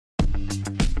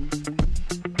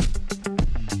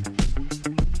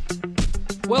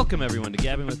Welcome, everyone, to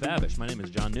Gabbing with Babish. My name is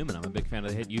John Newman. I'm a big fan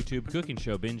of the hit YouTube cooking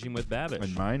show, Binging with Babish.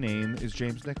 And my name is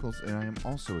James Nichols, and I am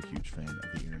also a huge fan of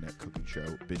the internet cooking show,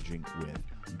 Binging with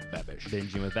Babish.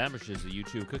 Binging with Babish is a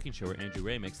YouTube cooking show where Andrew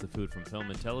Ray makes the food from film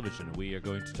and television, and we are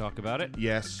going to talk about it.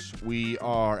 Yes, we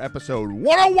are episode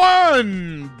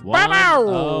 101!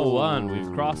 101.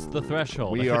 We've crossed the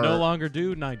threshold. We I can are- no longer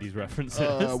do 90s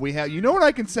references. We have. You know what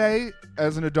I can say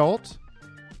as an adult?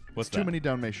 What's Too that? many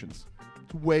Dalmatians.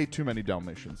 Way too many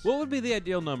Dalmatians. What would be the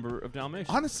ideal number of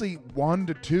Dalmatians? Honestly, 1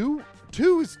 to 2?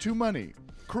 2 is too many.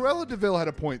 Cruella de Vil had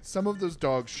a point. Some of those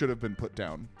dogs should have been put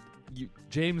down.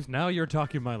 James, now you're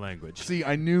talking my language. See,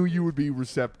 I knew you would be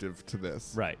receptive to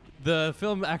this. Right. The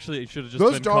film actually should have just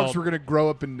Those been dogs called... were going to grow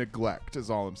up in neglect, is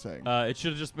all I'm saying. It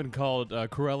should have just been called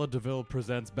Cruella de Vil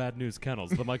Presents Bad News Kennels,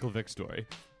 the Michael Vick story.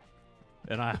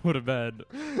 And I would have been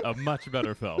a much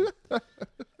better film.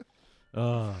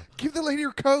 Give the lady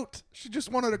her coat. She just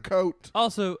wanted a coat.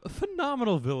 Also, a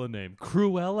phenomenal villain name,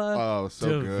 Cruella Oh,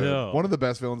 so de good. Vil. One of the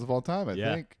best villains of all time, I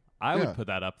Yeah. think. I Yeah. would put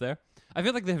that up there. I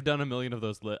feel like they've done a million of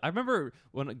those. I remember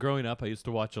when growing up, I used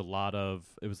to watch a lot of.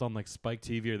 It was on like Spike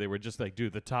TV, or they were just like do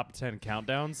the top 10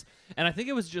 countdowns, and I think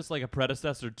it was just like a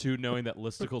predecessor to knowing that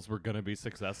listicles were going to be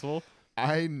successful.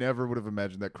 I never would have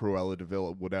imagined that Cruella de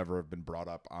Vil would ever have been brought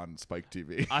up on Spike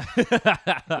TV. I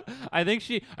think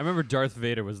I remember Darth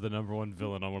Vader was the #1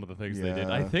 villain on one of the things they did.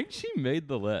 I Yeah. think she made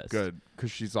the list. Good,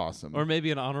 because she's awesome. Or maybe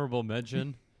an honorable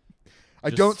mention.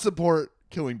 I just- don't support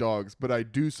killing dogs, but I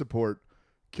do support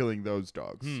killing those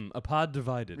dogs. A pod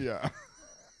divided. Yeah.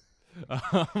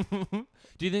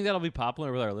 Do you think that'll be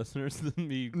popular with our listeners?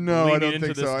 Me No, I leaning don't into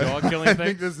think this so. dog killing I thing?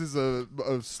 think this is a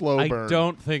slow I burn.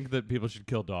 don't think that people should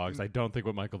kill dogs. I don't think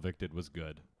what Michael Vick did was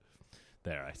good.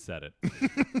 There, I said it.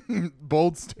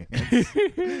 Bold stance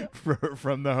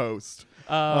from the host.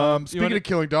 You Speaking wanna- of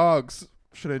killing dogs,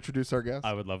 should I introduce our guest?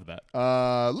 I would love that.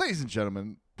 Ladies and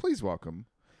gentlemen, please welcome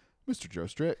Mr. Joe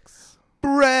Strix.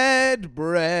 Bread,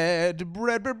 Damn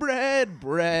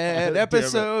it.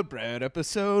 episode.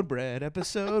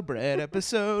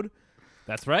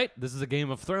 That's right. This is a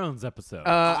Game of Thrones episode.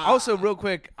 Also, real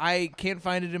quick, I can't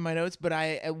find it in my notes, but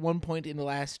I, at one point in the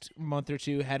last month or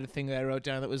two, had a thing that I wrote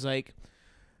down that was like,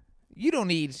 you don't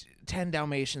need 10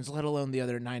 Dalmatians, let alone the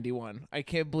other 91. I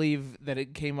can't believe that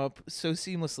it came up so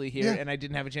seamlessly here, Yeah. and I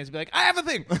didn't have a chance to be like, I have a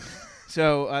thing.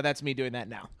 So that's me doing that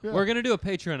now. Yeah. We're going to do a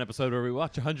Patreon episode where we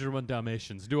watch 101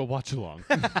 Dalmatians, do a watch-along.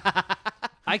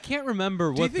 I can't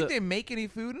remember Do you what think they make any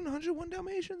food in 101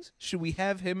 Dalmatians? Should we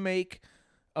have him make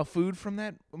a food from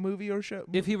that movie or show?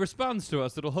 If he responds to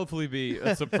us, it'll hopefully be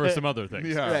for some other things.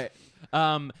 Yeah. Right.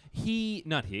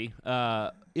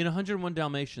 In 101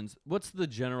 Dalmatians, what's the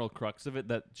general crux of it?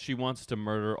 That she wants to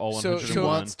murder all So- 101? She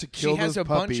wants to kill has those a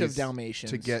bunch puppies of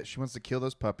Dalmatians. She wants to kill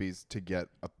those puppies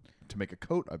to make a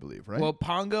coat, I believe, right? Well,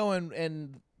 Pongo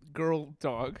and girl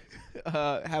dog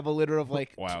have a litter of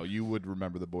like wow, you would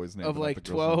remember the boy's name. of but not like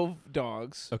the girl's name. 12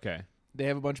 dogs. Okay. They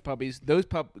have a bunch of puppies.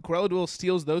 Cruella de Vil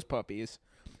steals those puppies.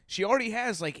 She already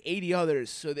has like 80 others.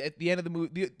 So at the end of the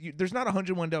movie, there's not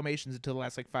 101 Dalmatians until the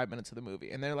last like 5 minutes of the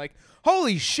movie, and they're like,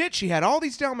 "Holy shit, she had all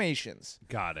these Dalmatians."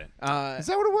 Got it. Is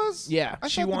that what it was? Yeah, I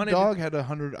she thought wanted- the dog had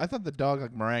 100. I thought the dog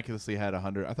like miraculously had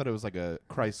 100. I thought it was like a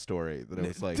Christ story that it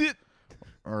was like,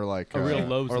 or like A real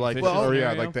loaves or and like, fishes or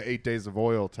yeah, scenario? like the 8 days of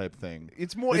oil type thing.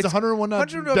 It's more. Is it's 101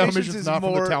 100 Dalmatians is not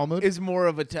from more, the Talmud? Is more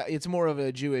of a. It's more of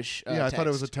a Jewish. Yeah, I thought it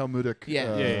was a text. Talmudic.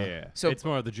 Yeah. Yeah. So- it's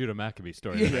more of the Judah Maccabee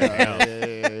story. Yeah. than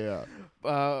anything else.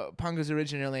 yeah. Pongo's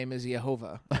original name is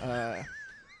Yehovah.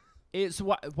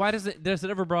 Why does it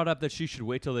ever brought up that she should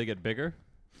wait till they get bigger?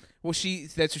 Well,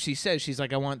 that's what she says. She's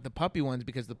like, I want the puppy ones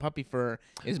because the puppy fur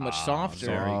is much softer.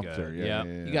 very Softer, good. yeah,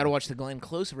 Yep. You got to watch the Glenn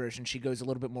Close version. She goes a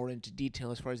little bit more into detail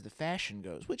as far as the fashion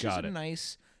goes, which Got is a it.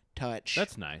 nice touch.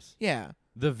 That's nice. yeah,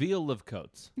 The veal of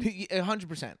coats.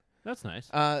 100%. That's nice.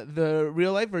 The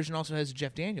real life version also has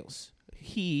Jeff Daniels.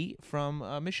 He from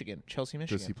Michigan, Chelsea,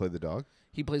 Michigan. Does he play the dog?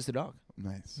 He plays the dog.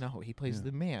 Nice. No, he plays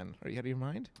the man. Are you out of your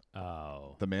mind?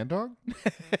 Oh. The man dog?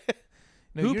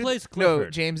 No, Who you're- plays No,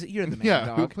 Clifford? James, you're the man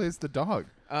Yeah. Who dog. plays the dog?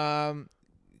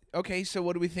 Okay, so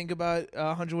what do we think about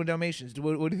 101 Dalmatians?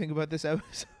 What do you think about this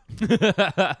episode?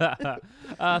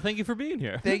 Thank you for being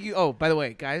here. Thank you. Oh, by the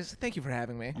way, guys, thank you for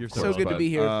having me. You're so so good to welcome. be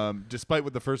here. Despite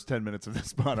what the first 10 minutes of this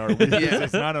spot are,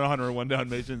 it's not 101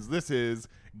 Dalmatians. This is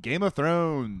Game of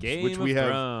Thrones, Game which of we have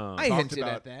Thrones. I talked hinted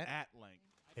about at that. at length.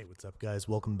 Hey, what's up, guys?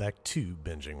 Welcome back to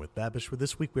Binging with Babish, where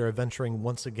this week we are venturing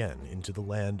once again into the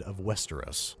land of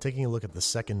Westeros, taking a look at the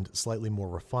second, slightly more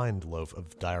refined loaf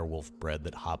of direwolf bread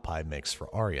that Hot Pie makes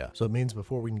for Arya. So it means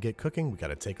before we can get cooking, we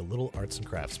gotta take a little arts and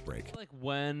crafts break. Like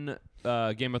when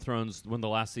Game of Thrones, when the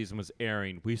last season was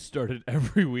airing, we started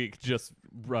every week just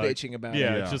Bitching about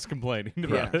yeah, it. Yeah. just complaining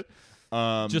about it.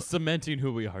 Just cementing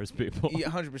who we are as people. Yeah,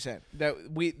 100%.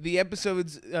 The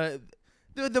episodes.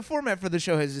 The format for the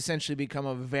show has essentially become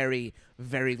a very,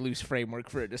 very loose framework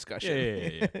for a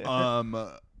discussion. Yeah. I'm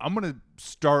going to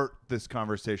start this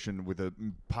conversation with a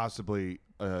possibly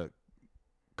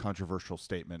controversial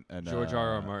statement. And George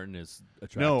R.R. Martin is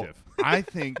No, attractive. I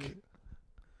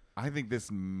think this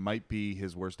might be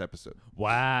his worst episode.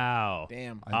 Wow.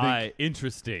 Damn.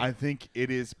 Interesting. I think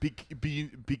it is.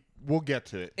 We'll get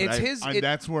to it. It's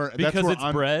that's where because that's it's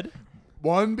where bread.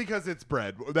 One, because it's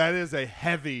bread. That is a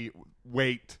heavy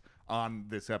weight on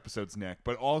this episode's neck.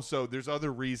 But also, there's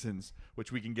other reasons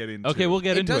which we can get into. Okay, we'll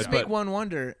get It into does it. make but one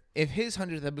wonder, if his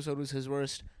 100th episode was his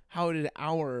worst, how did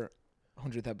our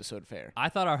 100th episode fare? I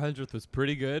thought our 100th was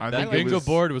pretty good. I That think it bingo was-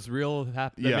 board was real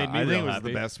happy. That Yeah, made me I real think it was happy.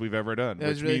 the best we've ever done. That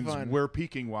was which really means fun. we're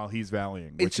peaking while he's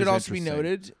valleying. It which should is also be interesting.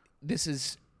 noted, this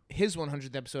is his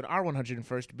 100th episode, our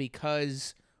 101st,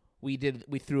 because we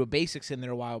threw a basics in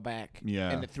there a while back. Yeah.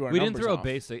 And it threw our We didn't numbers throw off. a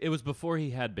basic. It was before he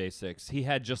had basics. He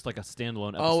had just like a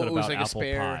standalone episode Oh, it about was like a apple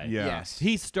spare. pie. Yeah. Yes.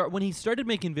 When he started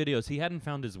making videos, he hadn't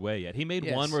found his way yet. He made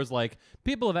Yes. one where it's like,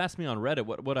 people have asked me on Reddit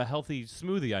what a healthy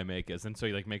smoothie I make is, and so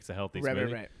he like makes a healthy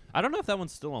smoothie. Right. I don't know if that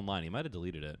one's still online. He might have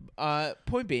deleted it.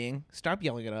 Point being, stop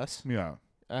yelling at us Yeah.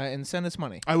 and send us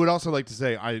money. I would also like to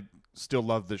say I still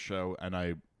love this show,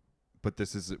 but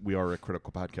we are a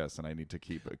critical podcast, and I need to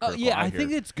keep a critical Yeah, eye I here.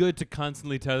 think it's good to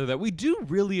constantly tell you that we do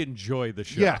really enjoy the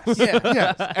show. Yes. Yeah.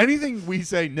 Yes. Anything we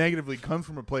say negatively comes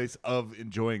from a place of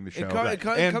enjoying the show. It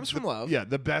And comes from love. Yeah,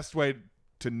 the best way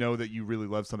to know that you really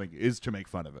love something is to make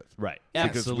fun of it. Right. Because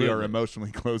Absolutely. we are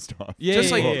emotionally closed off. Yeah, Just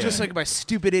yeah, like yeah. my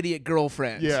stupid idiot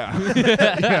girlfriend. Yeah.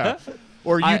 Yeah.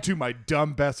 Or you I- two, my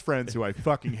dumb best friends who I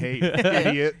fucking hate,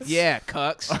 idiots. Yeah,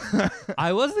 cucks.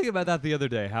 I was thinking about that the other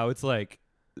day, how it's like,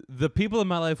 the people in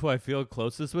my life who I feel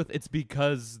closest with, it's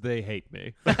because they hate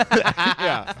me.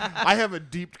 Yeah. I have a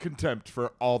deep contempt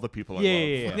for all the people I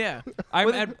love. Yeah.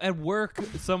 I'm at work,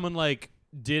 someone like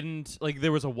didn't like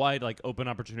there was a wide like open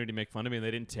opportunity to make fun of me and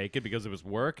they didn't take it because it was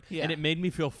work, Yeah. and it made me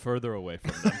feel further away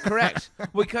from them. Correct.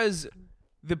 Because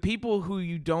the people who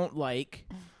you don't like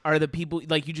are the people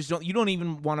like you don't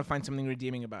even want to find something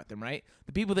redeeming about them, right?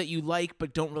 The people that you like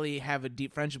but don't really have a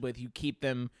deep friendship with, you keep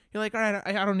them. You're like, all right,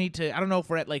 I don't need to. I don't know if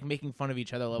we're at like making fun of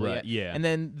each other level Right, yet. yeah. And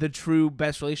then the true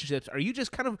best relationships are you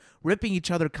just kind of ripping each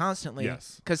other constantly.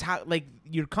 Yes. Because how like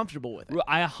you're comfortable with it.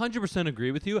 I 100%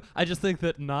 agree with you. I just think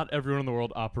that not everyone in the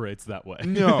world operates that way.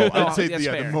 No, I'd say that's the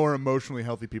fair. more emotionally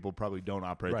healthy people probably don't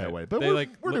operate Right. that way. But They, we're, like,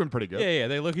 we're look- doing pretty good. Yeah.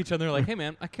 They look at each other and they're like, hey,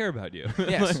 man, I care about you.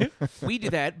 Yes, we do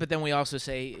that, but then we also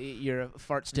say you're a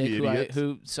fart stick You idiots.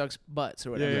 who sucks butts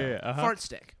or whatever. Yeah, uh-huh. Fart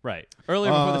stick. Right.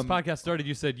 Earlier before this Um, podcast started,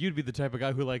 you said you'd be the type of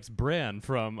guy who likes Bran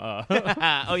from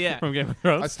Oh yeah. from Game of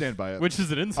Thrones. I stand by it. Which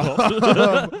is an insult.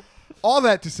 All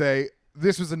that to say,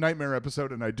 this was a nightmare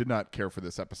episode, and I did not care for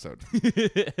this episode.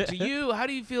 To you, how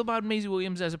do you feel about Maisie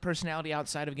Williams as a personality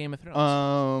outside of Game of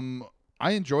Thrones?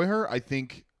 I enjoy her. I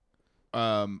think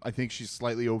she's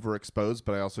slightly overexposed,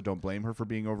 but I also don't blame her for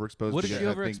being overexposed. What is because she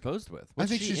I think- overexposed with? I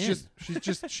What's think she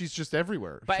in? she's just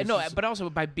everywhere. But She's no, just- but also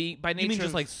by nature. You mean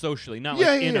just like socially, not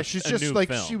yeah, like yeah, in yeah. a, She's a just new like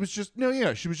film. she was just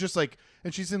she was just like,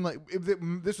 and she's in like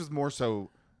this was more so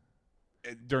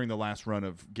during the last run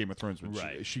of Game of Thrones when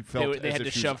Right. she felt They as had if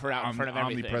to she shove was her out in front of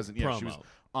everything. omnipresent. Yeah, she was Promo.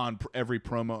 on every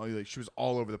promo. Like, she was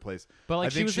all over the place. But, like, I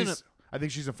she think was in she's. I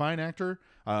think she's a fine actor.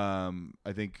 I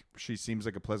think she seems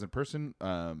like a pleasant person.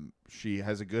 She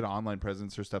has a good online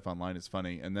presence. Her stuff online is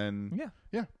funny. And then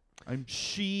yeah,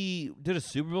 She did a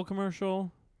Super Bowl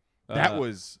commercial. that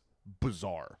was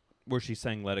bizarre. where she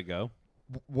sang "Let It Go."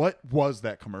 What was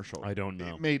that commercial? I don't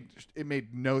know. It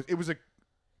made no. It was a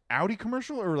Audi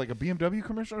commercial or like a BMW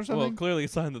commercial or something. Well, clearly a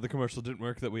sign that the commercial didn't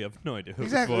work. That we have no idea who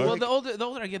Exactly. it was Well, for. the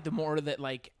older I get, the more that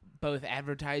like both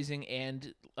advertising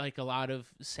and like a lot of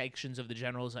sections of the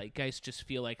general zeitgeist just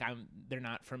feel like they're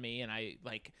not for me, and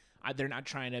they're not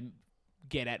trying to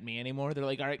get at me anymore. They're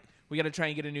like, all right, we got to try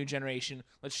and get a new generation.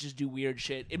 Let's just do weird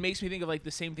shit. It makes me think of like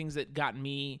the same things that got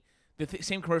me. The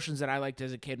same commercials that I liked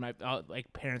as a kid, my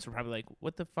like parents were probably like,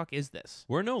 "What the fuck is this?"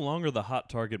 We're no longer the hot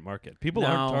target market. People No.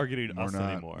 aren't targeting We're us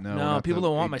not. anymore. No, No, not people the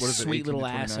don't want my what is it, sweet 18 little to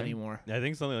ass 29? anymore. I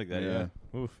think something like that. Yeah.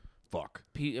 Yeah. Oof. Fuck.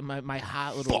 My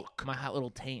hot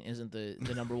little taint isn't the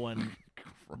number one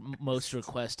most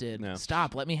requested. No.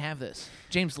 Stop. Let me have this.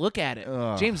 James, look at it.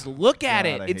 Ugh. James, look at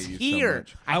God, I it. It's hate you so here.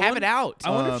 much. I have it wonder- out. I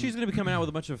wonder if she's going to be coming out with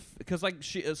a bunch of because like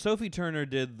Sophie Turner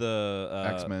did the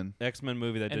X-Men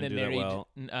movie that and didn't then do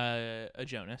that married well. a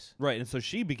Jonas. Right, and so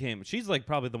she's like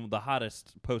probably the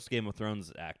hottest post Game of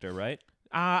Thrones actor, right?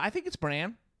 I think it's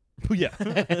Bran. Yeah.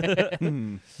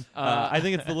 Hmm. I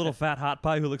think it's the little fat hot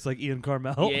pie who looks like Ian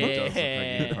Carmel. Yeah. It does look like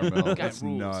Ian Carmel. Guy That's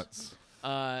rules. nuts.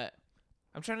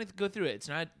 I'm trying to go through it. It's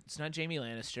not Jamie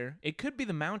Lannister. It could be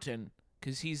the Mountain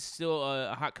because he's still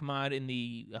a hot commod in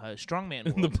the strongman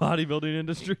In the world. bodybuilding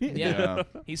industry. Yeah.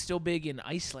 He's still big in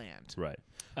Iceland. Right.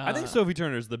 I think Sophie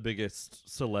Turner is the biggest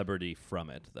celebrity from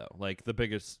it, though. Like the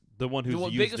one who's The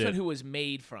used biggest it. one who was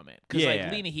made from it. Because Yeah.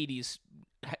 like Lena Headey's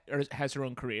has her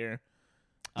own career.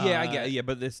 Yeah, I get. Yeah,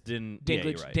 but this didn't. Yeah, Dinklage,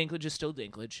 you're right. Dinklage is still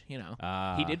Dinklage. You know,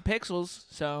 Ah. he did Pixels,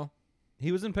 so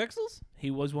He was in Pixels.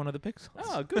 he was one of the Pixels.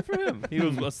 Oh, good for him. He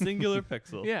was a singular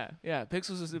pixel. Yeah.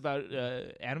 Pixels is about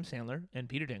Adam Sandler and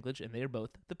Peter Dinklage, and they are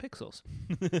both the Pixels,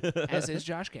 as is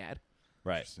Josh Gad.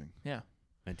 Right. Interesting. Yeah,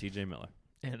 And T.J. Miller.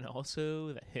 and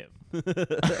also him.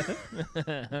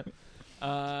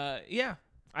 Yeah.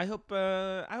 I hope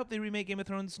they remake Game of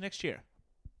Thrones next year.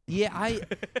 Yeah,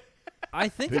 I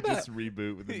think They about. just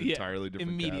reboot with an Yeah, entirely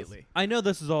different immediately. I know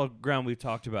this is all ground we've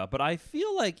talked about, but I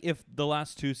feel like if the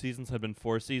last 2 seasons had been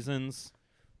 4 seasons,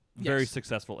 very Yes.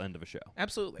 successful end of a show.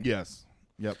 Absolutely. Cast. Yes.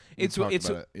 Yep. We It's talked it's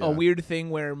about it. a Yeah. weird thing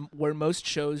where most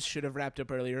shows should have wrapped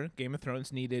up earlier. Game of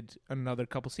Thrones needed another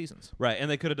couple seasons. Right, and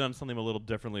they could have done something a little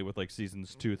differently with like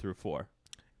seasons 2 through 4.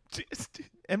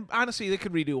 And honestly, they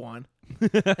could redo one.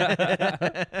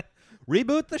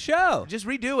 Reboot the show. Just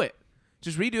redo it.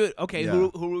 Just redo it. Okay, Yeah.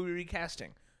 who are we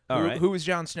recasting? All right. Who is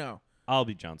Jon Snow? I'll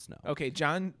be Jon Snow. Okay,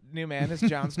 John Newman is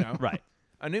Jon Snow. Right,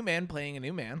 A new man playing a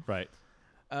new man. right.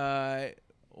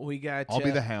 We got. I'll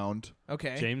be the Hound.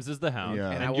 Okay. James is the Hound, Yeah.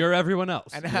 And I and will- you're everyone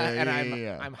else. And,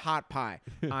 Yeah. I'm Hot Pie.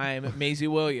 I'm Maisie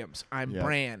Williams. I'm Yeah.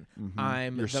 Bran.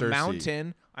 I'm You're the Cersei.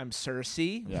 Mountain. I'm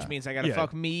Cersei, which Yeah. means I gotta Yeah.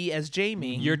 fuck me as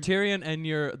Jamie. You're Tyrion, and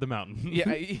you're the Mountain.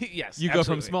 yeah. Yes. You go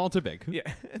from absolutely. small to big. Yeah.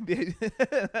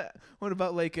 What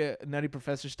about like a Nutty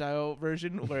Professor style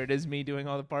version where it is me doing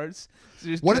all the parts? So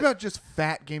just What about just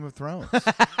fat Game of Thrones?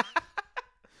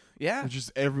 yeah,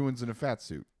 Just everyone's in a fat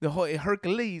suit. the whole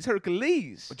Hercules.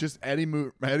 Just Eddie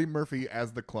Murphy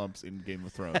as the clumps in Game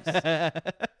of Thrones.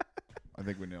 I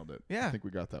think we nailed it. Yeah. I think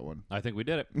we got that one. I think we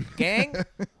did it. Gang,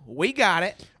 we got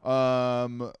it.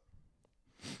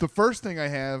 The first thing I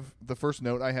have, the first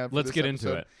note I have. For Let's this get into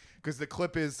episode, it. because the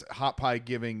clip is Hot Pie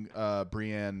giving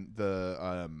Brienne the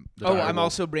Oh, dire I'm wolf-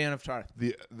 also Brienne of Tarth.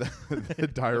 the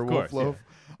dire Of wolf course, loaf.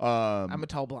 I'm a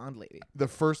tall blonde lady. The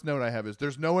first note I have is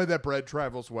there's no way that bread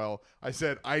travels well. I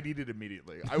said I need it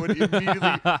immediately. I would immediately.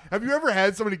 Have you ever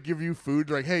had somebody give you food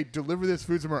like, hey, deliver this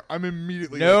food somewhere? I'm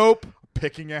immediately Nope.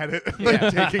 picking at it, like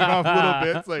taking off little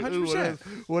bits. Like, ooh, 100%.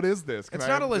 what is this? Can It's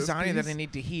I not a have this lasagna that piece? I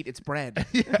need to heat. It's bread.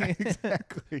 Yeah,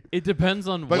 exactly. It depends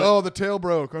on Like, what, oh, the tail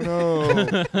broke. Oh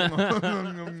no.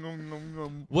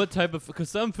 what type of because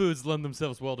some foods lend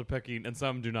themselves well to picking and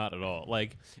some do not at all.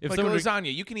 Like if Like a someone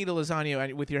lasagna. You can eat a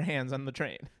lasagna with your hands on the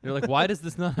train. you're like, why does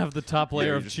this not have the top layer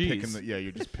you're of just cheese? picking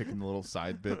you're just picking the little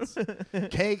side bits.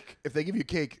 Cake. If they give you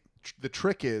cake, the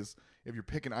trick is if you're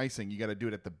picking icing, you got to do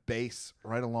it at the base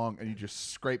right along, and you just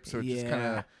scrape. So it just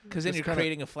kind of because then just you're kinda-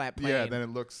 creating a flat plane. yeah. Then it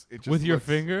looks it just With your looks-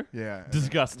 finger? Yeah.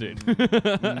 Disgusting.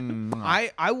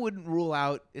 I wouldn't rule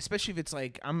out, especially if it's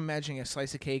like I'm imagining a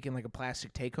slice of cake in like a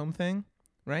plastic take home thing,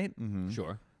 right?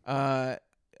 Sure. I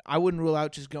wouldn't rule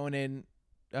out just going in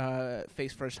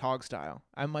face first hog style.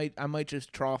 I might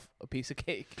just trough a piece of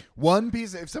cake. One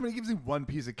piece. If somebody gives me one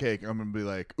piece of cake, I'm gonna be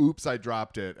like, "Oops, I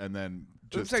dropped it," and then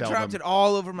just Oops, I tell dropped them, it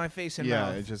all over my face and Yeah,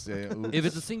 mouth. it's just oops. If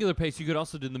it's a singular pace, you could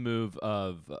also do the move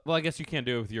of well, I guess you can't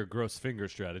do it with your gross finger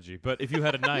strategy. But if you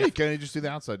had a Yeah, knife, you can't just do the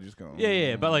outside. You just go.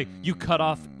 yeah, but like you cut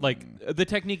off like the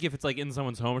technique if it's like in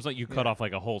someone's home or something, you cut off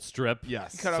like a whole strip.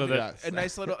 Yes. Cut So off that- a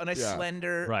nice Yeah.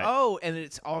 slender. Right. Oh, and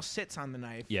it's all sits on the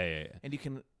knife. Yeah. And you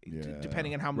can, Yeah.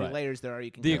 depending on how many Right. layers there are,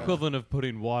 you can. The cut equivalent of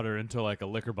putting water into like a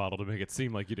liquor bottle to make it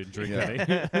seem like you didn't drink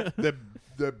Yeah. any.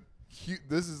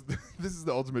 This is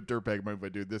the ultimate dirtbag move I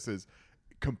do. This is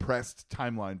compressed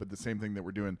timeline, but the same thing that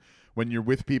we're doing when you're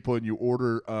with people and you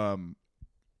order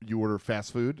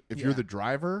fast food. If you're Yeah. the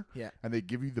driver Yeah. and they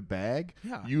give you the bag,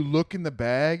 Yeah. you look in the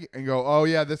bag and go, "Oh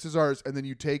yeah, this is ours," and then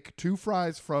you take 2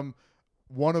 fries from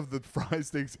one of the fries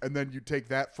things, and then you take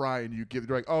that fry and you give.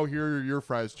 They're like, "Oh, here are your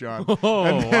fries, John." Oh,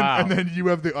 and then, wow. And then you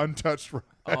have the untouched fries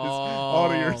all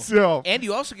to Oh. yourself. And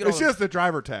you also get It's all the, just the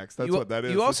driver tax. That's what that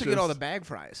is. You also It's get all the just- bag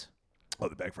fries. Oh,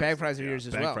 the bag fries. Bag fries are yours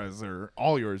as bag well. fries are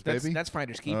all yours, That's baby. that's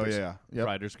finders oh keepers. yeah. Yep.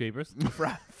 Riders keepers.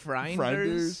 Frinders,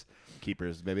 Grinders.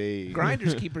 Keepers, baby.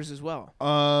 grinders, keepers as well.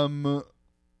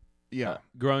 Yeah.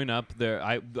 Growing up,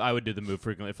 I would do the move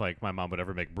frequently if like my mom would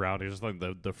ever make brownies, just like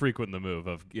the frequent the move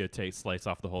of take slice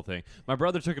off the whole thing. My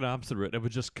brother took an opposite route and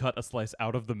would just cut a slice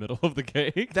out of the middle of the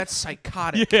cake. That's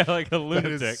psychotic. Yeah, like a That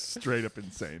lunatic. is straight up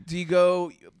insane. Do you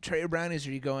go tray of brownies,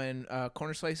 or you go in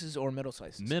corner slices or middle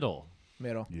slices? Middle.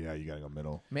 Middle. Yeah, you gotta go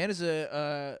middle. Man is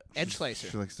a edge slicer.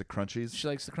 She likes the crunchies. She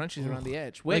likes the crunchies around the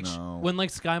edge. Like Which No. when like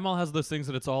Sky Mall has those things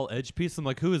that it's all edge piece, I'm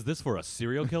like, who is this for? A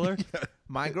serial killer?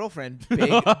 my girlfriend,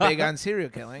 big on serial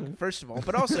killing, first of all,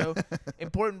 but also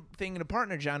important thing in a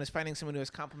partner, John, is finding someone who has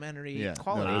complementary Yeah,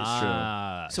 qualities. no, that's true.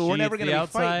 Ah, So we're she never eats gonna the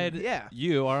be fighting. outside. Yeah.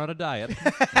 You are on a diet.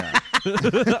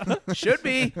 Should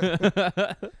be.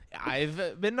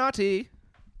 I've been naughty.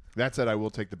 That said, I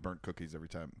will take the burnt cookies every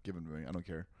time given to me. I don't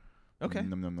care. Okay.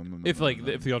 Nom, nom, nom, nom, if nom, like nom,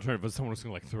 if the alternative was someone was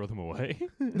gonna like throw them away.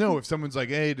 no, if someone's like,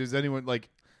 "Hey, does anyone like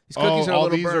These cookies are a all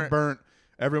little these are burnt. burnt.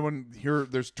 Everyone here,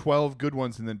 there's 12 good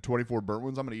ones and then 24 burnt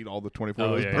ones. I'm gonna eat all the 24 Oh,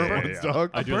 of those yeah, burnt yeah, ones, yeah.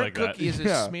 dog. I do Burnt like that. cookie is a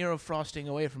Yeah. smear of frosting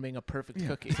away from being a perfect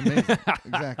cookie. It's amazing.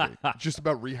 Exactly. It's just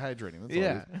about rehydrating. That's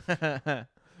all it is. Yeah.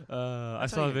 I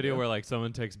That's saw how a you video do it. where like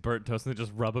someone takes burnt toast and they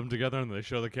just rub them together and they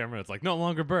show the camera. It's like no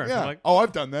longer burnt. Yeah. I'm like, oh,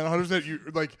 I've done that. 100%.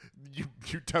 You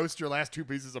toast your last 2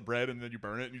 pieces of bread and then you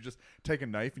burn it and you just take a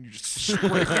knife and you just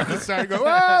scrape it on the side and go,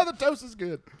 the toast is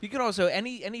good. You could also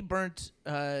any burnt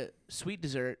sweet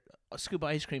dessert, a scoop of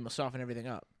ice cream will soften everything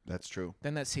up. That's true.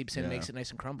 Then that seeps in, Yeah. makes it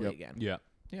nice and crumbly Yep. again. yeah.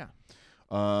 Yeah.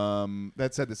 That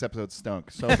said, this episode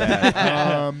stunk so bad.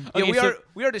 Yeah, Okay,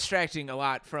 we are distracting a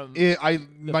lot from. My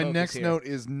focus next here. note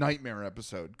is nightmare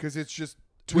episode because it's just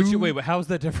Wait, how is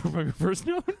that different from your first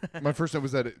note? My first note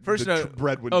was that First the note-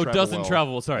 bread wouldn't Oh, travel doesn't well.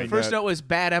 travel. Sorry. And First that- note was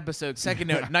bad episode. Second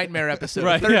note, nightmare episode.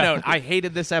 Right, Third yeah. note, I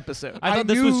hated this episode. I I thought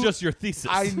this was knew- just your thesis.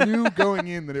 I knew going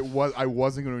in that I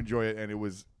wasn't going to enjoy it, and it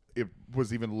was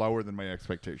even lower than my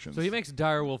expectations. So he makes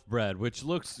direwolf bread, which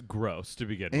looks gross to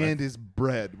begin and with. his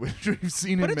bread, which we've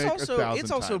seen But him it's make also 1,000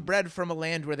 it's also times. bread from a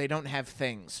land where they don't have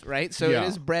things, right? So Yeah. it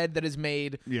is bread that is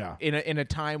made Yeah. in a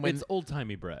time when It's old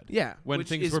timey bread. yeah, When which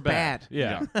things is were bad.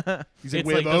 Yeah. He's like, It's we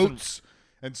like have doesn't- oats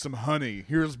and some honey.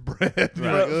 Here's bread. You're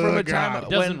Right. like, From "Oh, a time God." of-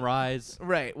 Doesn't When- rise.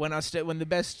 right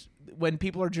when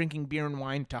people are drinking beer and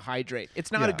wine to hydrate.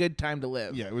 It's not a Yeah. good time to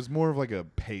live. Yeah, it was more of like a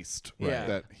paste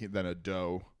Yeah. than a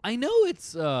dough. I know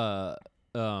it's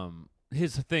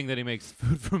his thing that he makes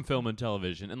food from film and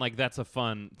television, and like that's a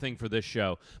fun thing for this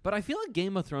show. But I feel like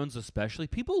Game of Thrones, especially,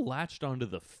 people latched onto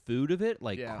the food of it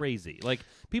like Yeah. crazy. Like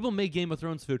people make Game of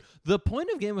Thrones food. The point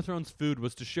of Game of Thrones food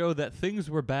was to show that things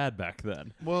were bad back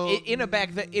then. Well,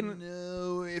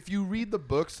 no, if you read the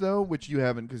books though, which you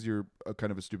haven't because you're a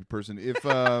kind of a stupid person. If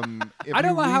I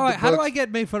don't know how do I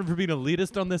get made fun of for being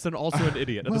elitist on this and also an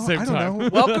idiot at the same I don't time? know.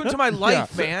 Welcome to my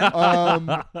life,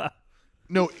 man.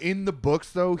 No, in the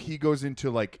books though, he goes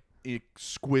into like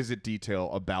exquisite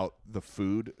detail about the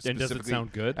food. And does it specifically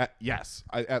sound good? Yes,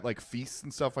 at like feasts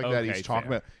and stuff like that. Okay, He's talking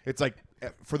fair. about it's like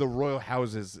for the royal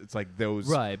houses. It's like those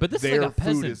Right, but this is their like a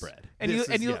peasant food is- bread. And this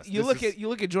you is- yes, you this look is- at you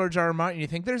look at George R. R. Martin and you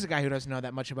think there's a guy who doesn't know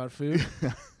that much about food.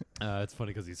 It's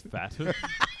funny because he's fat.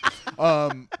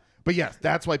 But yes,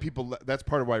 that's why people. That's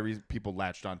part of why people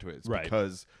latched onto it. It's Right.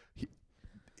 because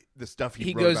the stuff he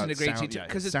He wrote goes about into great sound- detail yeah,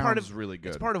 because it it's part sounds of really good.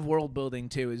 It's part of world building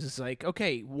too. Is just like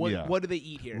okay, what Yeah. what do they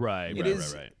eat here? Right, It right,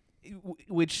 is- right.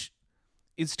 Which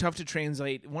is tough to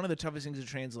translate. One of the toughest things to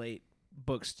translate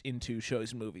books into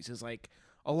shows and movies is like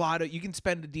a lot of you can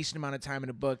spend a decent amount of time in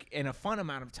a book and a fun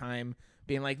amount of time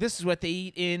being like this is what they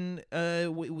eat in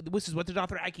this is what the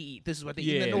Dothraki eat. This is what they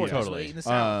eat in the Yeah, north. This is what totally. they eat in the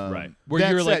south. Right. Where that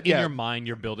you're like said, in yeah. your mind,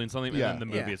 you're building something, Yeah. and then the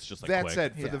movie Yeah. it's just like that quick.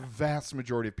 said, for Yeah. the vast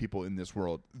majority of people in this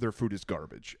world, their food is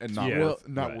garbage and not Yeah. worth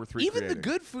Well, not right. worth Even recreating. the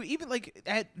good food, even like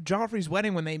at Joffrey's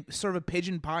wedding when they serve a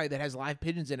pigeon pie that has live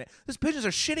pigeons in it, those pigeons are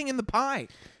shitting in the pie.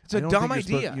 It's I a don't dumb think you're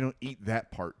supposed- idea. You don't eat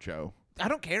that part, Joe. I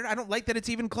don't care. I don't like that it's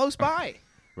even close by.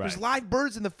 There's Right. live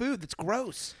birds in the food. That's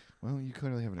gross. Well, you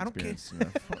clearly haven't I don't care.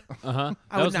 experienced enough.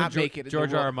 I would not make it in the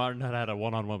George R. R. world. Martin had a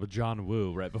one-on-one with John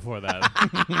Woo right before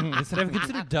that. He said, "I've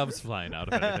considered doves flying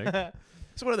out of anything."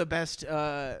 It's one of the best.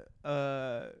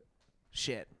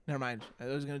 Shit. Never mind. I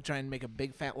was gonna try and make a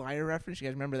Big Fat Liar reference. You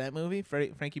guys remember that movie?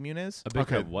 Frankie Muniz. A big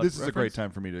Okay, what this is a great reference?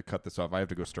 time for me to cut this off. I have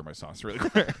to go stir my sauce really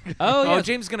quick. Oh Oh, yeah,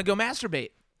 James is gonna go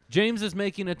masturbate. James is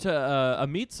making it a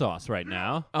meat sauce right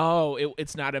now. Oh,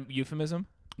 it's not a euphemism.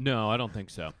 No, I don't think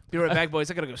so. Be right back, boys.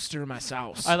 I gotta go stir my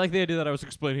sauce. I like the idea that I was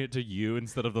explaining it to you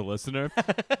instead of the listener.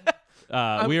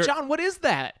 John, what is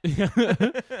that?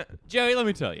 Joey, let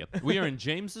me tell you. We are in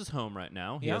James's home right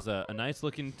now. He Yep. has a nice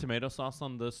looking tomato sauce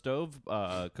on the stove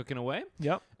cooking away.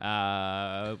 Yep.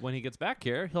 When he gets back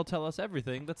here, he'll tell us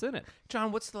everything that's in it.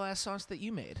 John, what's the last sauce that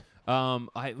you made?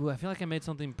 I feel like I made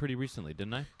something pretty recently,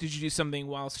 didn't I? Did you do something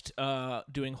whilst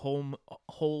doing whole?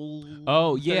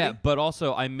 Oh, yeah. 30? But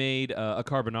also, I made a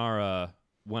carbonara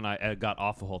when I got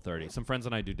off of Whole30. Some friends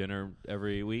and I do dinner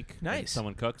every week. and Nice.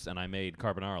 someone cooks, and I made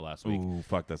carbonara last week. Ooh,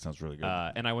 fuck, that sounds really good.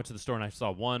 And I went to the store and I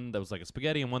saw one that was like a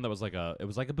spaghetti and one that was like a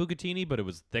bucatini, but it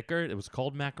was thicker. It was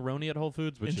called macaroni at Whole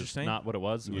Foods, which is Interesting. not what it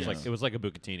was. It was Yeah. like a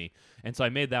bucatini. And so I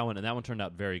made that one, and that one turned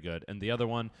out very good. And the other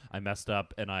one I messed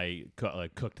up and I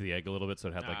cooked the egg a little bit, so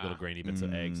it had like little grainy bits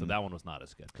of egg. So that one was not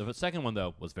as good. The second one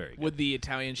though was very good. Would the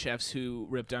Italian chefs who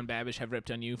ripped on Babish have ripped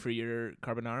on you for your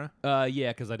carbonara? Yeah,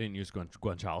 because I didn't use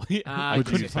guanciale. Ah, I Would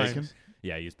you couldn't use find- bacon?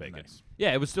 Yeah, I used bacon. Nice.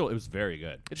 Yeah, it was very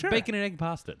good. It's Sure. bacon and egg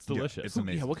pasta. It's delicious. it's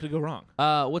amazing. Yeah, what could go wrong?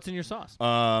 What's in your sauce?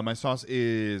 My sauce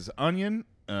is onion.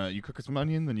 You cook up some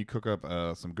onion, then you cook up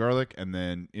some garlic, and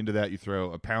then into that you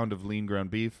throw a pound of lean ground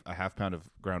beef, a half pound of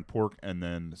ground pork, and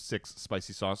then 6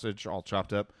 spicy sausage, all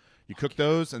chopped up. You cook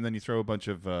those, and then you throw a bunch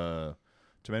of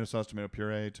tomato sauce, tomato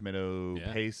puree, tomato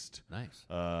Yeah. paste, Nice.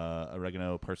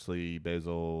 oregano, parsley,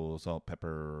 basil, salt,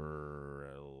 pepper,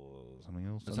 something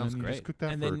else. That and sounds then you great. just cook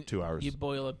that And for then 2 hours. You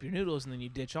boil up your noodles, and then you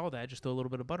ditch all that. Just throw a little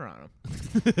bit of butter on them.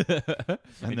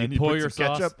 and then you pour put your some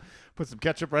sauce. ketchup. Put some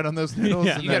ketchup right on those noodles.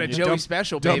 Yeah. and You got then a Joey dump-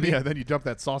 special, dump- baby. Yeah, then you dump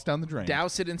that sauce down the drain.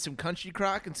 Douse it in some country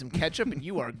crock and some ketchup, and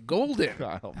you are golden.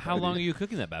 God, How long are you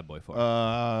cooking that bad boy for?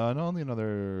 only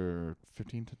another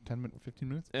 15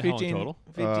 minutes. How long total?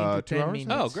 15 to 2 10 hours?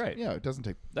 minutes. Oh, great. Yeah, it doesn't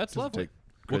take. That's doesn't lovely. take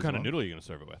What crazy kind of long. noodle are you going to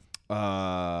serve it with?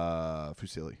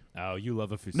 Fusilli. Oh, you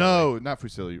love a fusilli. No, not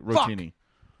fusilli. Rotini.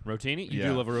 Rotini? You Yeah.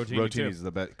 do love a rotini Rotini too. is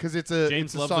the best because it's a. James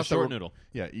it's a loves sauce a that short will- noodle.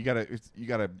 Yeah, you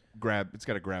gotta grab. It's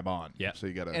got to grab on. Yeah. So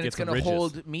you gotta. And Get it's some going to ridges.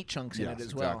 hold meat chunks in Yes, it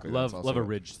as well. exactly. Love That's love a also-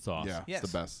 ridged sauce. Yeah, Yes.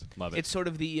 it's the best. Love it. It's sort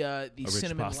of the rich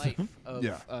cinnamon pasta. life of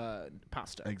Yeah.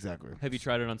 pasta. Exactly. Have you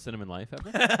tried it on Cinnamon Life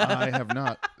ever? I have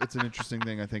not. It's an interesting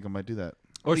thing. I think I might do that.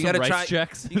 or You some gotta rice try-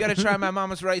 checks? You got to try my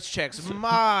mama's rice checks. Honestly,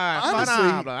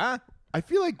 Huh? I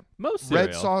feel like Most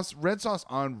cereal. red sauce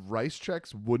on rice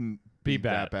checks wouldn't be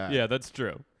that bad. bad. Yeah, that's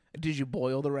true. Did you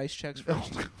boil the rice checks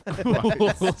first? Fuck,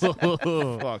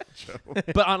 Joe.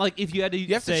 But on like if you had to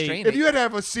You have to say strain If you had to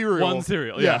have a cereal, one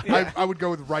cereal, yeah. I would go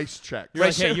with rice checks. You're like,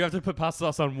 Rice hey, check- you have to put pasta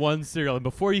sauce on one cereal, and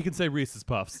before you can say Reese's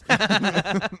Puffs,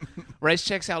 Rice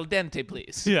checks al dente,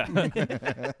 please.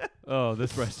 yeah. Oh,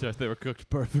 this rice check, they were cooked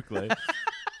perfectly.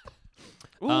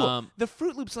 Ooh, the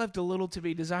Fruit Loops left a little to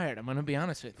be desired. I'm going to be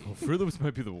honest with you. Well, Fruit Loops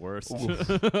might be the worst.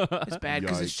 It's bad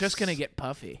because it's just Yikes. going to get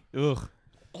puffy. Ugh.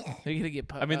 They're going to get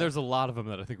puffy. I mean, there's a lot of them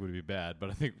that I think would be bad, but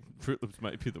I think Fruit Loops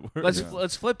might be the worst.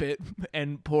 Let's flip it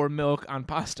and pour milk on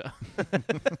pasta.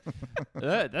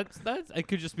 That's it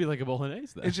could just be like a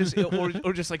bolognese. Then. It's just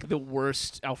or just like the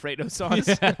worst Alfredo sauce.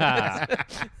 Yeah.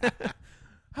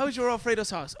 How's your Alfredo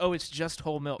sauce? Oh, it's just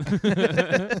whole milk.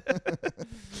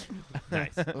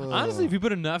 Nice. Honestly, if you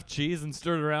put enough cheese and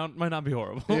stir it around, it might not be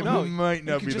horrible. It No, might You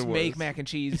not can be just the make worst. mac and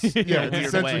cheese Yeah, in a it's weird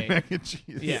essentially way. mac and cheese.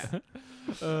 Yeah.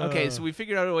 Okay, so we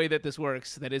figured out a way that this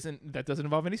works that doesn't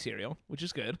involve any cereal, which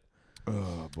is good.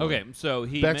 Oh, boy. Okay, so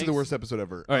he Back makes, to the worst episode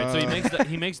ever. All right, so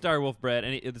he makes direwolf bread,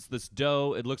 and it's this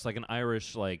dough. It looks like an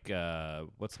Irish, like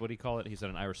what do you call it? He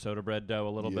said an Irish soda bread dough a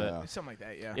little bit. Yeah. Something like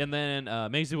that, yeah. And then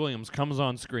Maisie Williams comes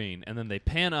on screen, and then they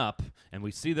pan up, and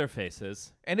we see their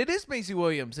faces. And it is Maisie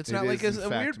Williams. It's It not like is, a in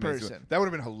fact, weird Maisie person. Williams. That would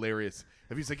have been hilarious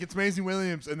if he's like, it's Maisie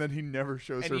Williams, and then he never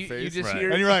shows And her you face. just Right.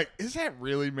 hear And you're like, is that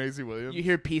really Maisie Williams? you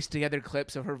hear pieced together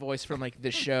clips of her voice from like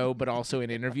the show, but also in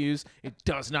interviews. It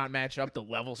does not match up. The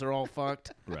levels are all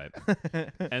fucked. Right.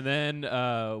 And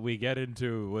then we get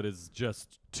into what is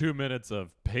just 2 minutes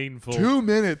of painful 2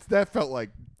 minutes. That felt like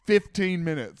 15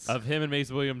 minutes. of him and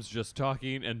Maisie Williams just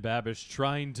talking, and Babish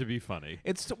trying to be funny.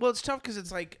 It's tough because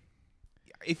it's like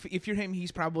if you're him,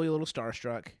 he's probably a little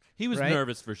starstruck. He was right?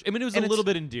 nervous for sure. I mean, it was And a it's- little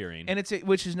bit endearing. And it's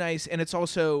which is nice, and it's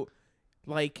also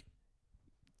like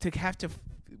to have to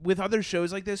with other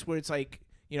shows like this where it's like,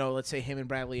 you know, let's say him and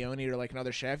Brad Leone or like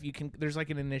another chef, there's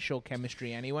like an initial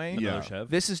chemistry anyway. Yeah. Another chef.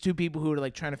 This is two people who are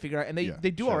like trying to figure out, and Yeah,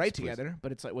 they do all chefs, right please. together.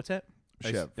 But it's like, what's that?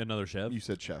 Chef. Another chef. You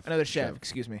said chef. Another chef.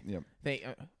 Excuse me.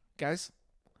 Yep. Guys,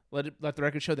 let the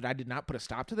record show that I did not put a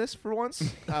stop to this for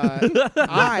once.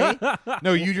 I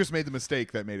No, you just made the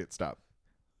mistake that made it stop.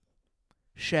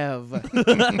 Chev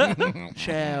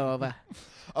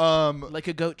like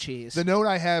a goat cheese. The note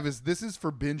I have is this is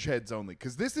for binge heads only,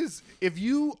 because this is if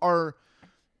you are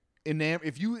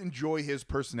if you enjoy his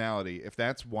personality, if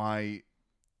that's why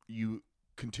you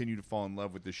continue to fall in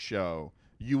love with this show,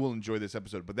 you will enjoy this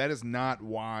episode. But that is not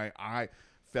why I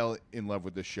fell in love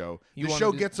with this show. You The wanted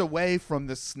show to- gets away from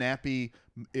the snappy.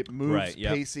 It moves Right,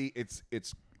 yep. pacey.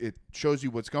 It shows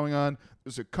you what's going on.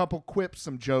 There's a couple quips,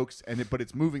 some jokes, but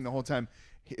it's moving the whole time.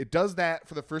 It does that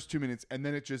for the first 2 minutes, and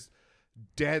then it just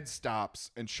dead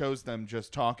stops and shows them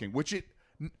just talking. Which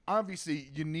obviously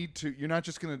you need to. You're not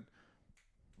just gonna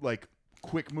like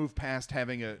quick move past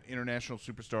having an international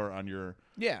superstar on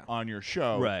your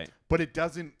show, Right. But it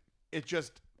doesn't.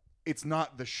 It's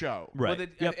not the show, Right. Well,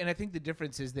 Yep. And I think the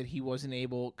difference is that he wasn't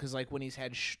able, because like when he's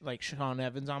had like Sean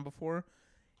Evans on before,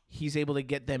 he's able to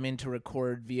get them in to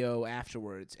record VO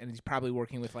afterwards, and he's probably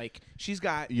working with like she's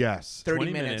got Yes, 30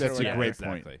 20 minutes. that's or a whatever. great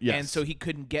Exactly. point. Yes, And so he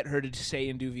couldn't get her to stay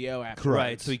and do VO afterwards.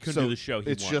 Right, so he couldn't do the show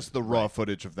he It's wanted. just the raw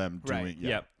footage of them doing. Right. Yeah.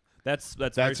 Yep. That's very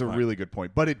That's a smart. really good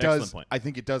point. But it Excellent does. point. I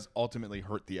think it does ultimately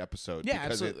hurt the episode. Yeah,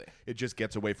 because absolutely. It just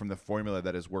gets away from the formula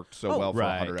that has worked so Oh, well for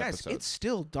right. 100 Guys, episodes. it's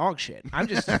still dog shit. I'm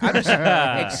just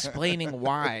explaining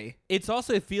why. It's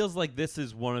also, it feels like this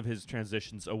is one of his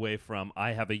transitions away from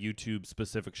I have a YouTube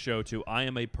specific show to I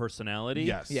am a personality.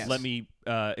 Yes. Yes. Let me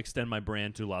extend my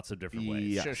brand to lots of different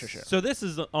ways. Yes. Sure. So this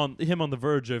is on him on the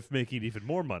verge of making even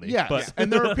more money. Yeah, but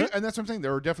and there are and that's what I'm saying.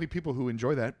 There are definitely people who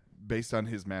enjoy that based on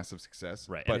his massive success.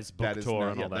 Right, and But his book that is tour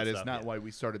not, and all that that is stuff, not yeah. why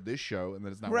we started this show, and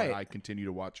that is not Right. why I continue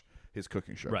to watch his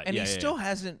cooking show. Right. And Yeah, he yeah, still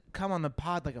hasn't come on the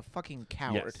pod like a fucking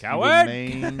coward. Yes. He Coward!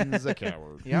 remains a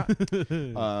coward. Yeah.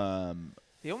 Um,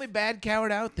 The only bad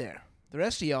coward out there. The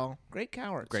rest of y'all, great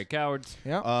cowards. great cowards.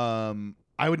 Yeah.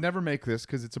 I would never make this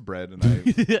because it's a bread, and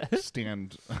I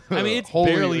stand. I mean, it's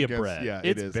wholly barely against, a bread. Yeah,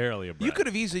 it's it is. barely a bread. You could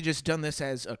have easily just done this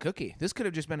as a cookie. This could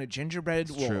have just been a gingerbread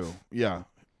wolf. True. Yeah,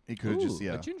 he could have just a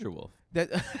yeah. ginger wolf.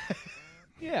 That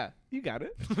yeah, you got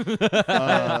it.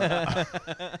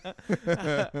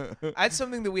 That's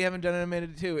something that we haven't done in a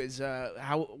minute too. Is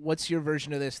what's your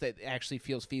version of this that actually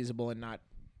feels feasible and not?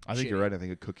 I think shitty? you're right. I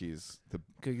think a cookie is the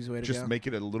Cookies way to just go. make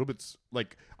it a little bit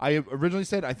like I originally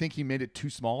said. I think he made it too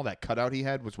small. That cutout he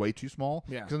had was way too small.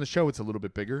 Yeah. Because in the show it's a little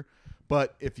bit bigger.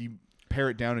 But if you pare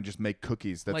it down and just make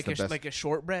cookies, that's like the best. like a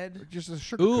shortbread. just a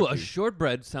sugar Ooh, cookie. a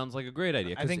shortbread sounds like a great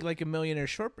idea. I think like a millionaire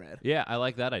shortbread. Yeah, I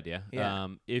like that idea. Yeah.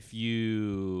 If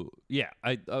you, so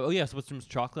what's some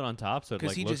chocolate on top, so it 'Cause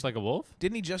like he looks just- like a wolf.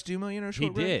 Didn't he just do millionaire He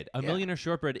shortbread? did. A Yeah. millionaire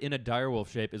shortbread in a direwolf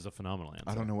shape is a phenomenal answer.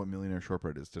 I don't know what millionaire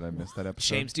shortbread is. Did I miss that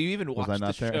episode? James, do you even was watch I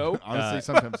not the there? show? Honestly,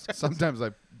 sometimes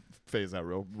I phase out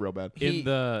real bad. He-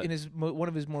 the- in his one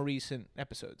of his more recent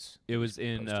episodes. It was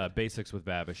in Posted. Basics with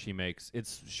Babish. He makes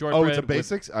it's shortbread. Oh, it's a with-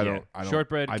 basics. I yeah, don't.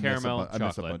 Shortbread, I miss a caramel, I miss a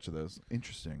chocolate. bunch of those.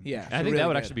 Interesting. Yeah. I think really that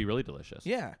would good. actually be really delicious.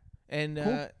 Yeah, and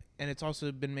Cool. and it's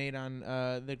also been made on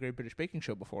the Great British Baking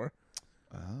Show before,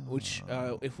 Oh. which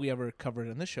if we ever cover it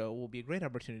on this show, will be a great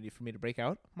opportunity for me to break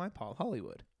out my Paul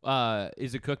Hollywood.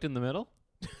 Is it cooked in the middle?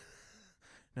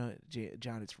 No,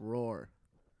 John, it's roar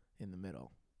in the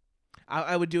middle.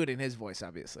 I would do it in his voice,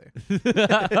 obviously,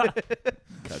 God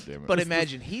damn it. but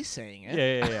imagine he's saying it,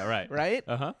 Yeah, right. right?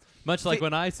 Much like Fi-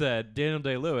 when I said Daniel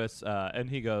Day-Lewis, and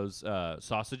he goes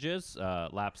sausages,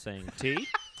 Lap saying tea,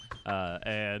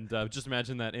 and just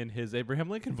imagine that in his Abraham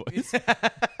Lincoln voice.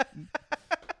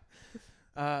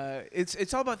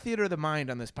 It's all about theater of the mind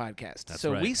on this podcast. That's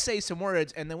so right. we say some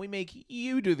words and then we make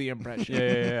you do the impression.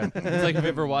 Yeah. It's like, have you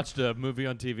ever watched a movie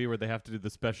on TV where they have to do the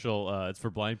special, it's for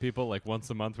blind people, like once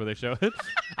a month where they show it?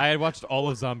 I had watched all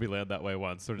of Zombieland that way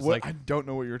once. So just What? like, I don't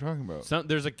know what you're talking about.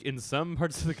 there's in some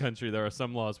parts of the country, there are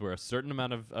some laws where a certain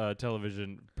amount of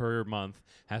television per month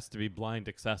has to be blind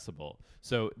accessible.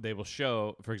 So they will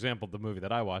show, for example, the movie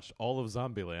that I watched, all of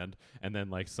Zombieland, and then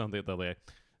like something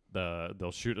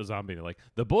they'll shoot a zombie. And like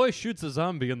the boy shoots a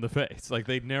zombie in the face. Like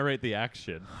they narrate the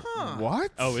action.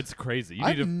 What? Oh, it's crazy. You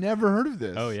I've need to. never heard of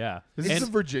this. Oh yeah. Is this And-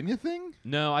 a Virginia thing?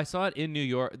 No, I saw it in New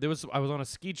York. I was on a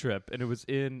ski trip, and it was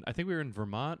I think we were in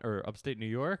Vermont or upstate New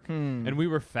York, and we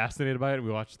were fascinated by it. And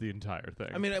we watched the entire thing.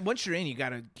 I mean, once you're in, you got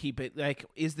to keep it. Like,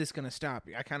 is this going to stop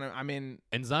you? I'm in.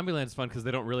 and Zombieland's fun because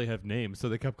they don't really have names, so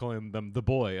they kept calling them the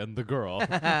boy and the girl.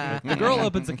 The girl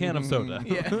opens a can of soda.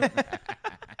 Yeah.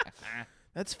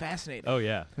 That's fascinating. Oh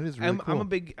yeah. That is really cool. I'm a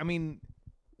big. I mean,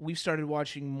 we've started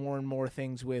watching more and more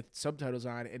things with subtitles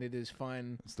on, and it is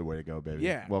fun. That's the way to go, baby.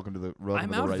 Yeah. Welcome to the I'm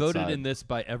right outvoted side. in this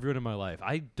by everyone in my life.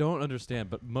 I don't understand,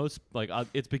 but most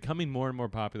it's becoming more and more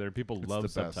popular, and people love the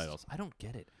best. subtitles. I don't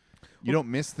get it. You don't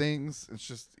miss things. It's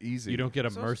just easy. You don't get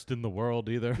immersed in the world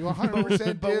either. You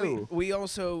 100% But do. we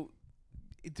also,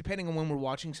 depending on when we're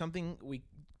watching something, we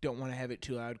don't want to have it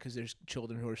too loud because there's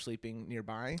children who are sleeping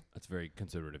nearby. That's very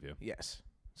considerate of you. Yes.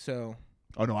 So.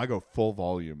 Oh no, I go full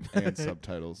volume and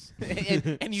subtitles.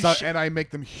 and you And I make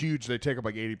them huge. They take up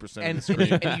like 80% of the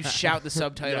screen. and you shout the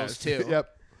subtitles Yes. too.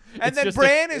 Yep. And It's then just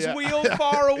Bran is wheeled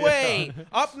far away,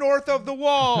 up north of the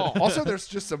wall. Also, there's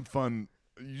just some fun.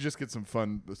 You just get some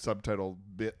fun subtitle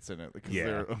bits in it because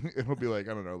it'll be like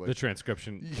I don't know, like the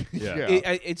transcription. Yeah.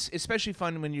 It's especially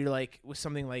fun when you're like with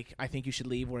something like I Think You Should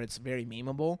Leave, where it's very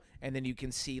memeable, and then you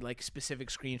can see like specific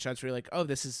screenshots where you're like, oh,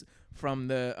 this is from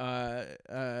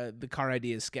the Car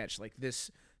Ideas sketch, like this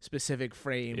specific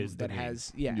frame Is the that meme.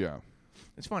 has yeah.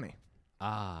 it's funny.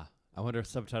 I wonder if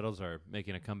subtitles are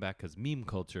making a comeback because meme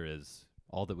culture is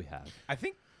all that we have. I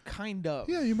think kind of.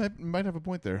 Yeah, you might have a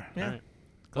point there. Yeah. All right.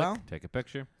 Click, Well- take a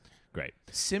picture. Great.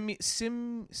 Simuli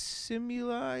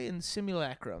and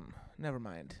simulacrum. Never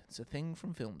mind. It's a thing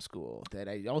from film school that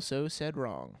I also said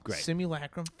wrong. Great.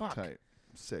 Simulacrum. Fuck. Tight.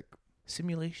 Sick.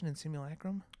 Simulation and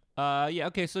simulacrum. Yeah.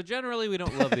 Okay. So generally, we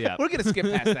don't love the app. We're gonna skip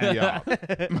past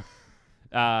that.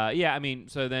 Yeah. I mean,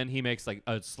 so then he makes like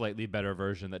a slightly better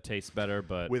version that tastes better,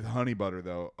 but With honey butter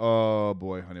though. Oh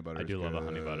boy, honey butter. I is do love a good.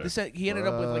 honey butter. He ended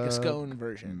up with like a scone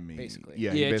version, Me. basically.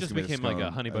 Yeah, Yeah, he it just basically made a became like a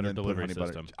scone honey and butter then put delivery honey butter.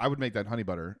 system. I would make that honey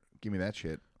butter. Give me that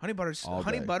shit. Honey butter's All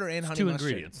honey day. butter and it's honey 2 mustard.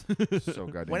 ingredients. So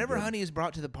goddamn Whenever good. honey is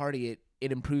brought to the party,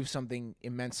 it improves something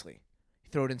immensely. You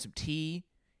throw it in some tea,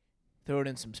 throw it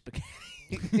in some spaghetti.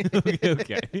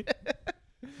 okay.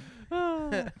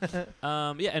 Yeah.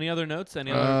 Any other notes?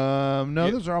 Any other? No,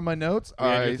 You- those are all my notes. We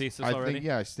had your I thesis I already?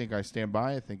 think I think I stand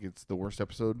by. I think it's the worst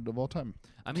episode of all time.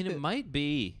 I mean, it might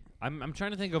be. I'm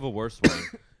trying to think of a worse one.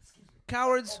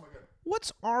 Cowards,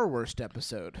 what's our worst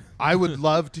episode? I would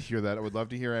love to hear that. I would love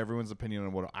to hear everyone's opinion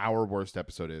on what our worst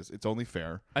episode is. It's only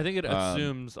fair. I think it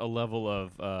assumes a level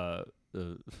of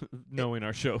knowing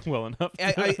our show well enough.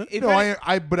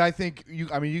 But I think you.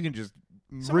 I mean, you can just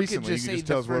Someone could recently just you can say just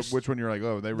the tell us first- which one you're like.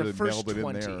 Oh, they really the first nailed it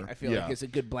 20, in there. I feel like is a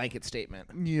good blanket statement.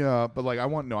 Yeah, but like I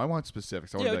want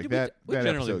specifics. I want Yeah, to be we- like that. we've that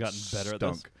generally episode gotten better at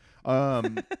this.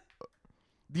 stunk.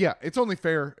 Yeah, it's only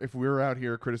fair if we're out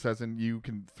here criticizing, you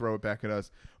can throw it back at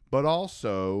us. But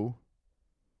also,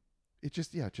 it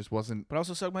just wasn't. But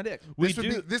also suck my dick.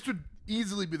 This would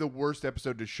easily be the worst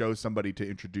episode to show somebody to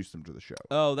introduce them to the show.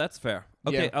 Oh, that's fair.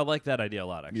 Okay, Yeah. I like that idea a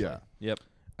lot. Actually. Yeah. Yep.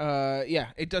 Yeah,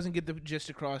 it doesn't get the gist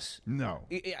across. No,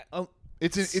 Yeah,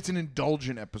 it's an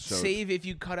indulgent episode. save if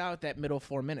you cut out that middle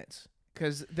 4 minutes,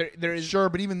 because there is Sure,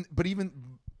 but even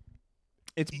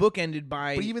it's bookended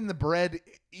by the bread.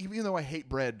 Even though I hate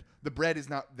bread, the bread is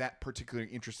not that particularly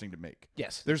interesting to make.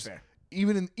 yes. There's fair.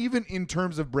 even in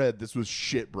terms of bread, this was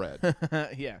shit bread.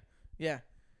 yeah.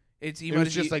 It's It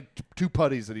was just like two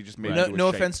putties that he just made. no, into a no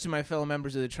shape. offense to my fellow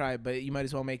members of the tribe, but you might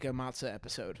as well make a matzah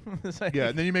episode. It's like, Yeah,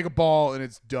 and then you make a ball and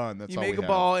it's done. That's you all make we a have.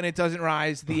 ball and it doesn't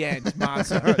rise. The end.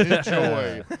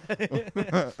 Matzah.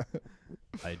 Enjoy.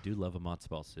 I do love a matzo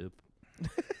ball soup.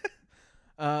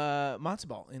 Matzo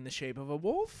ball in the shape of a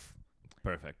wolf.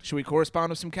 Perfect. Should we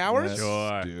correspond with some cowards? Let's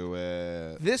Sure. do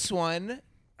it. This one,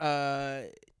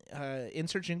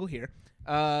 insert jingle here.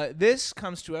 This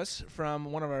comes to us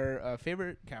from one of our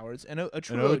favorite cowards, a An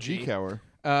trilogy. OG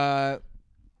cower.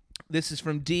 This is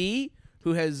from D,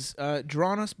 who has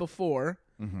drawn us before,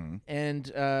 Mm-hmm.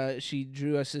 and she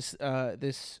drew us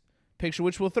this picture,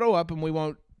 which we'll throw up, and we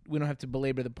don't have to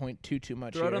belabor the point too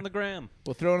much. Throw it here. on the gram.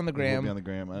 We'll throw it on the gram. We'll be on the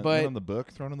gram. but- And on the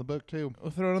book. Throw it on the book too. We'll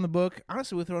throw it on the book.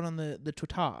 Honestly, we'll throw it on the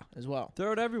Twitter as well.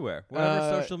 Throw it everywhere. Wherever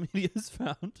Uh, social media is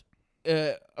found.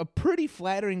 A pretty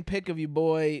flattering pic of you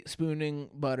boy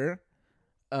spooning butter.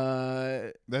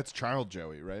 That's Child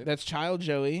Joey, right? That's Child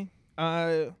Joey.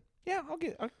 Yeah, I'll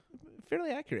get fairly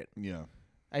accurate. Yeah.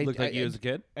 Looked like you as a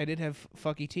kid. I did have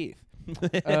fucky teeth.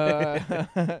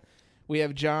 We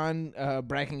have John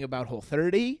bragging about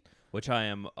Whole30. Which I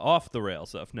am off the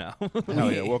rails of now.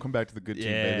 Hell yeah. Welcome back to the good team,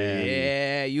 baby.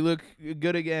 Yeah, you look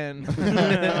good again.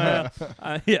 Yeah,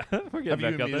 we're getting Have you back up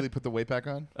immediately there. put the weight back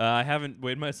on? I haven't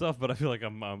weighed myself, but I feel like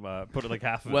I'm putting like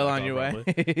half of it Well back on your way.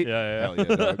 probably. Yeah. Hell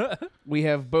yeah, dog. We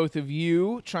have both of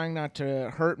you trying not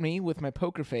to hurt me with my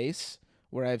poker face,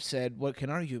 where I've said what can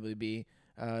arguably be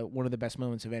one of the best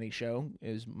moments of any show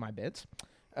is my bits.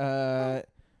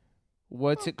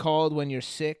 What's it called when you're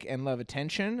sick and love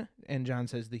attention? And John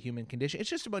says the human condition. It's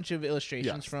just a bunch of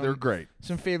illustrations Yes, from they're great.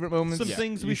 some favorite moments. Some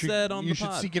things we said on you the should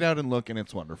pod. seek it out and look, and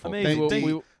it's wonderful.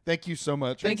 Amazing. Thank you so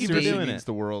much. Thank you for Seriously doing means it.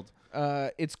 the world.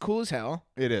 It's cool as hell.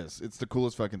 It is. It's the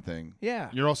coolest fucking thing. Yeah.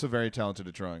 You're also very talented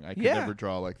at drawing. I could Yeah. never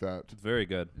draw like that. It's very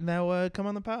good. Now come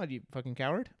on the pod, you fucking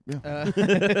coward. Yeah.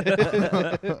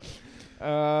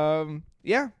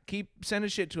 Yeah. Keep sending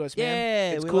shit to us, man.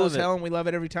 Yeah, It's we cool love as it. hell, and we love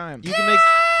it every time. You can make.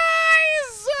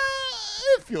 Guys,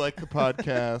 if you like the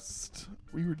podcast,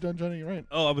 we were done, Johnny, right?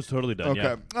 Oh, I was totally done.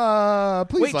 Okay. Yeah.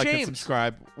 Please Wait, like James. and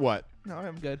subscribe. What? No,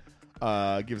 I'm good.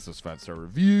 Give us those 5-star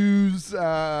reviews.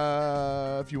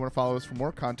 If you want to follow us for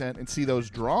more content and see those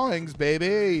drawings,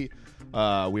 baby.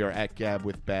 We are at Gab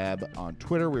with Bab on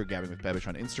Twitter. We're Gabbing with Babish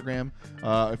on Instagram.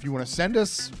 If you want to send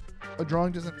us a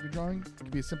drawing, doesn't have to be a drawing. It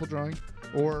could be a simple drawing,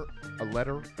 or a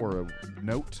letter, or a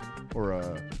note, or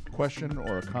a question,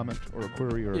 or a comment, or a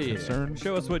query, or a concern.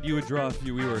 Show us what you would draw if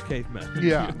we were cavemen.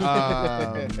 Yeah.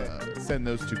 Send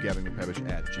those to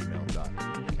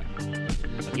gabbingwithbabish@gmail.com.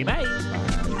 Okay, bye.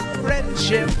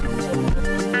 Friendship.